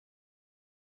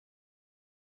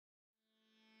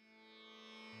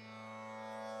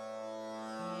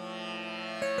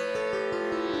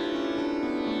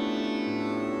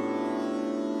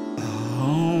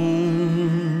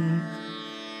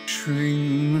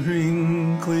Ing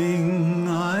ring kling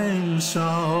ein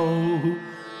sao,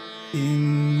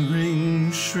 ing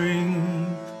ring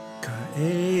shring ka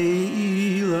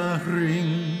e la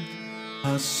ring,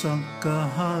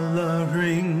 asaka la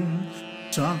ring,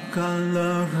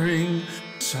 sakala ring,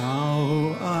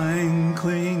 sao ein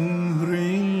kling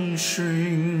ring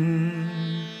shring.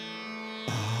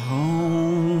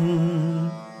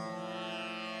 Om.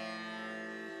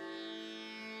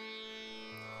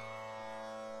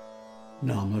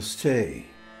 Namaste.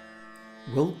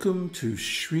 Welcome to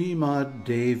Śrīmad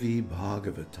Devī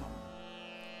Bhāgavatam.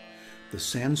 The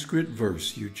Sanskrit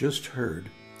verse you just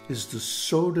heard is the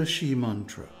Sodashi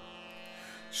mantra.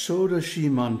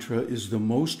 Sodashi mantra is the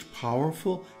most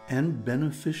powerful and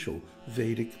beneficial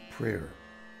Vedic prayer.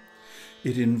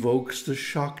 It invokes the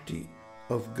Shakti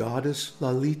of goddess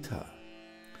Lalita,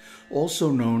 also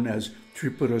known as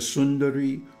Tripura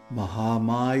Sundari,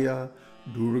 Mahamaya,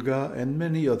 Durga, and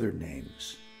many other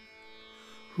names.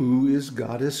 Who is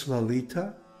goddess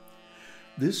Lalita?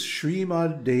 This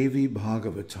Śrīmad Devī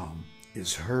Bhāgavatam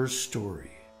is her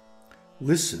story.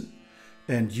 Listen,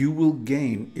 and you will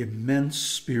gain immense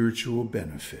spiritual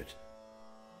benefit.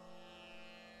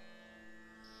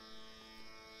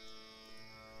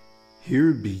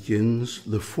 Here begins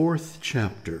the fourth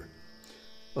chapter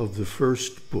of the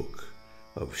first book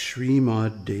of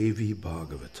Śrīmad Devī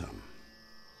Bhāgavatam.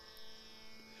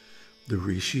 The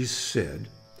rishis said,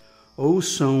 O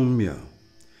Saumya,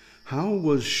 how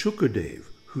was Shukadev,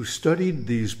 who studied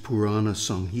these Purāṇa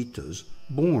Samhitas,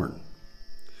 born?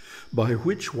 By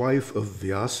which wife of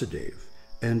Vyasadeva,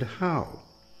 and how?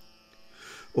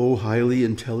 O highly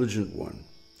intelligent one,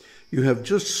 you have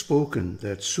just spoken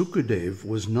that Sukadeva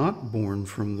was not born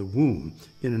from the womb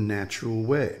in a natural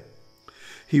way.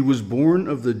 He was born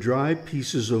of the dry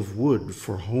pieces of wood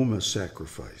for Homa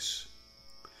sacrifice.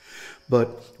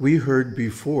 But we heard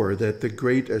before that the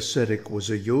great ascetic was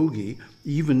a yogi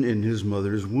even in his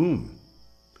mother's womb.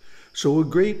 So a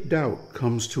great doubt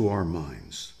comes to our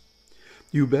minds.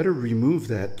 You better remove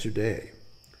that today.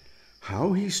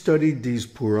 How he studied these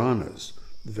Puranas,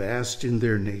 vast in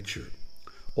their nature,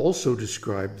 also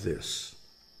describe this.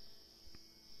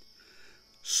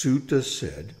 Sutta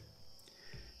said,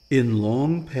 in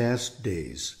long past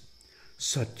days,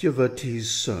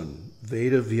 Satyavati's son,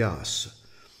 Vedavyāsa,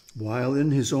 while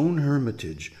in his own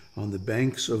hermitage on the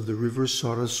banks of the river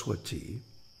Saraswati,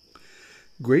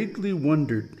 greatly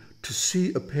wondered to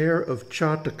see a pair of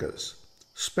Śāktas,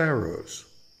 sparrows.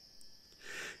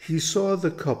 He saw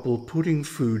the couple putting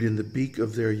food in the beak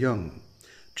of their young,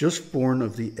 just born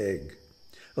of the egg,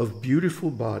 of beautiful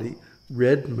body,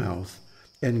 red mouth,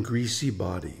 and greasy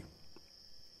body.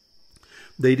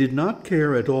 They did not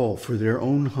care at all for their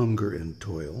own hunger and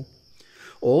toil.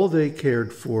 All they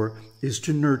cared for is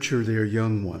to nurture their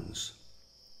young ones.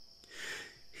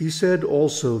 He said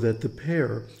also that the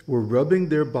pair were rubbing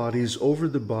their bodies over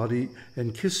the body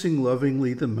and kissing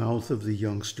lovingly the mouth of the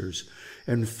youngsters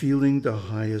and feeling the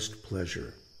highest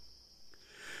pleasure.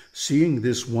 Seeing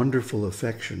this wonderful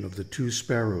affection of the two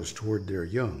sparrows toward their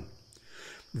young,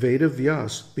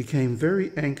 Vedavyāsa became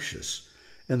very anxious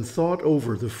and thought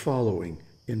over the following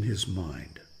in his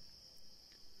mind.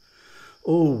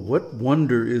 Oh, what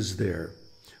wonder is there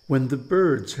when the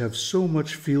birds have so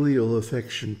much filial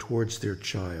affection towards their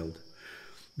child,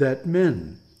 that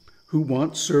men who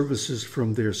want services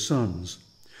from their sons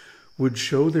would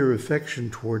show their affection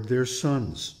toward their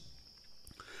sons.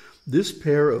 This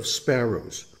pair of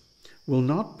sparrows will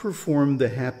not perform the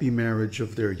happy marriage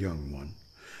of their young one,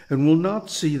 and will not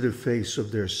see the face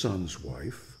of their son's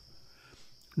wife,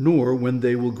 nor when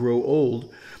they will grow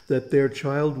old that their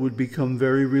child would become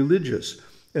very religious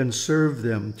and serve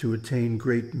them to attain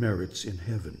great merits in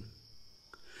heaven.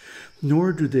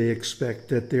 Nor do they expect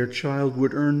that their child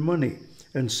would earn money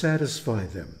and satisfy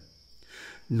them,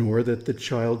 nor that the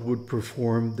child would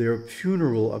perform their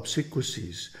funeral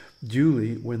obsequies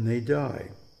duly when they die,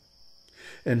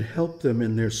 and help them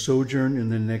in their sojourn in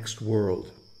the next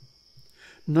world.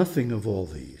 Nothing of all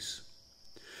these.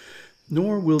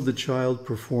 Nor will the child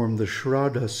perform the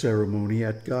Shraddha ceremony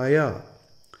at Gaya,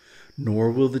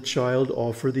 nor will the child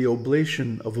offer the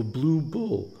oblation of a blue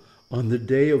bull on the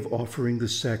day of offering the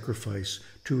sacrifice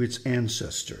to its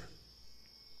ancestor.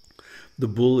 The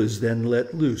bull is then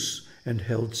let loose and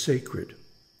held sacred.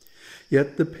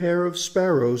 Yet the pair of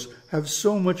sparrows have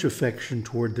so much affection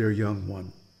toward their young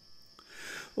one.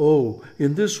 Oh,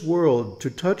 in this world, to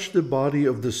touch the body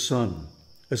of the sun,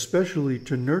 especially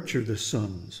to nurture the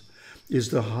sons, is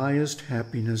the highest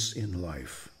happiness in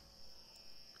life.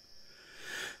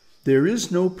 There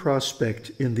is no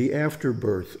prospect in the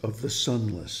afterbirth of the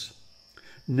sunless.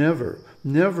 Never,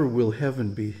 never will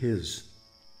heaven be his.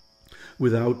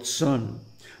 Without sun,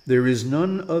 there is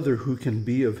none other who can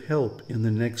be of help in the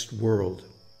next world.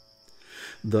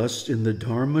 Thus, in the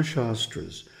Dharma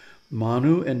Śāstras,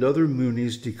 Manu and other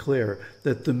munis declare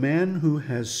that the man who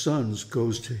has sons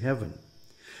goes to heaven,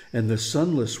 and the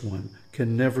sunless one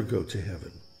can never go to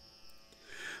heaven.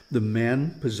 The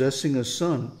man possessing a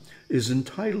son is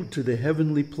entitled to the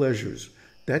heavenly pleasures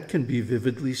that can be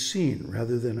vividly seen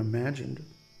rather than imagined.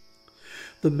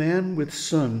 The man with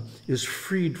son is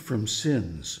freed from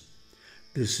sins.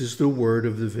 This is the word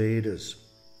of the Vedas.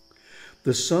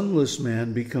 The sonless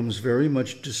man becomes very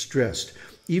much distressed,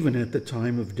 even at the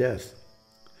time of death.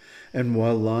 And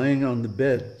while lying on the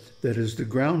bed that is the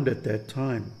ground at that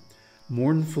time,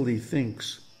 mournfully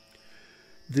thinks,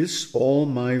 "This all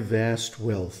my vast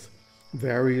wealth,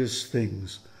 various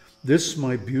things, this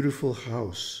my beautiful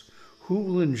house, who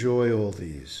will enjoy all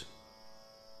these?"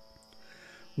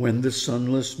 When the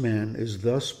sonless man is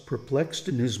thus perplexed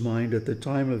in his mind at the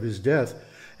time of his death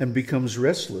and becomes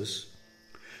restless,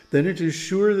 then it is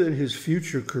sure that his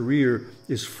future career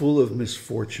is full of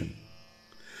misfortune.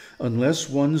 Unless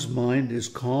one's mind is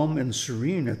calm and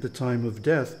serene at the time of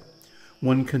death,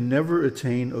 one can never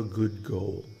attain a good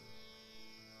goal.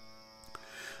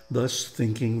 Thus,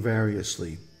 thinking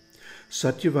variously,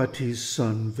 Satyavati's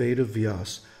son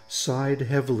Vedavyāsa sighed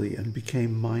heavily and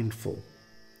became mindful.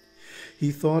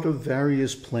 He thought of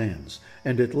various plans,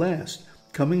 and at last,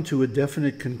 coming to a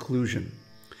definite conclusion,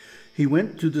 he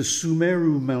went to the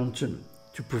Sumeru mountain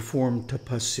to perform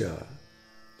tapasya.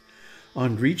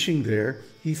 On reaching there,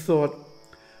 he thought,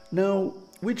 "Now,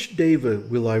 which deva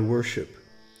will I worship?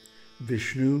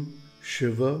 Viṣṇu,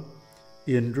 Shiva,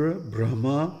 Indra,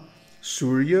 Brahma,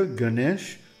 Surya,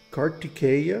 Ganesh,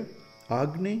 Kartikeya,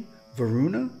 Agni,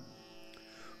 Varuna?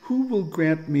 Who will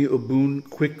grant me a boon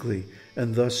quickly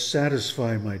and thus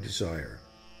satisfy my desire?"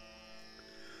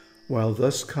 While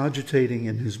thus cogitating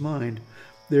in his mind,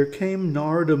 there came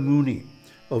Narada Muni,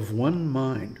 of one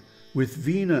mind, with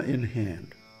Veena in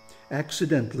hand,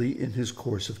 accidentally in his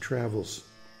course of travels.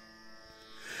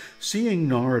 Seeing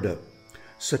Narada,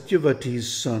 Satyavati's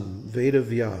son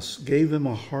Vedavyāsa gave him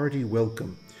a hearty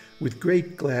welcome with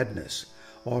great gladness,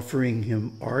 offering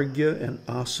him argya and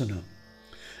asana,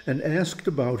 and asked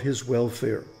about his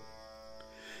welfare.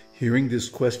 Hearing this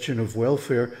question of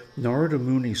welfare, Narada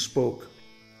Muni spoke,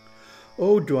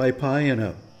 "O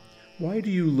Dvaipayana, why do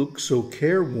you look so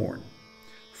careworn?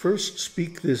 First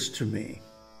speak this to me."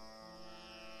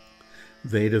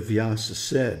 Vedavyāsa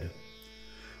said,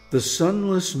 "The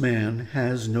sunless man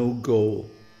has no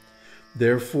goal.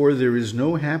 Therefore there is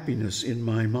no happiness in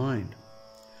my mind.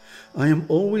 I am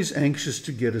always anxious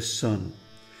to get a son,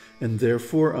 and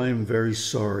therefore I am very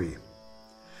sorry.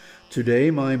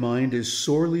 Today my mind is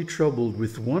sorely troubled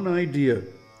with one idea,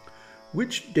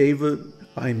 which deva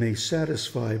I may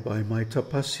satisfy by my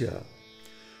tapasya,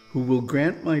 who will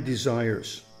grant my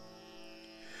desires.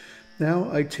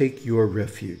 Now I take your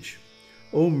refuge.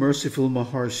 O merciful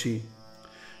Mahārṣi,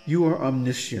 you are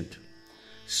omniscient.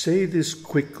 Say this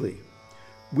quickly.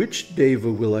 Which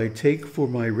deva will I take for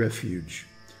my refuge,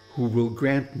 who will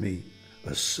grant me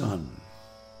a son?"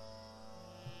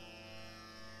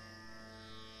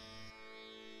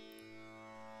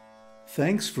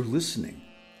 Thanks for listening.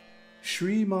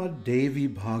 Śrīmad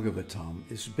Devī Bhāgavatam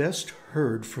is best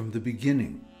heard from the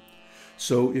beginning.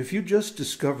 So if you just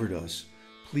discovered us,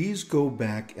 please go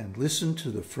back and listen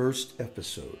to the first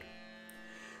episode.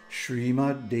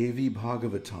 Śrīmad Devī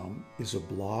Bhāgavatam is a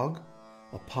blog,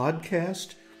 a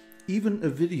podcast, even a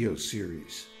video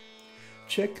series.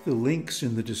 Check the links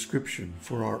in the description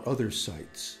for our other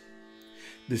sites.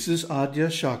 This is Adya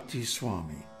Shakti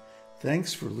Swami.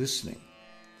 Thanks for listening.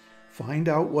 Find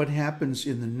out what happens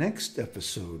in the next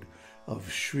episode of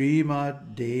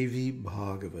Śrīmad Devī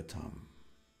Bhāgavatam.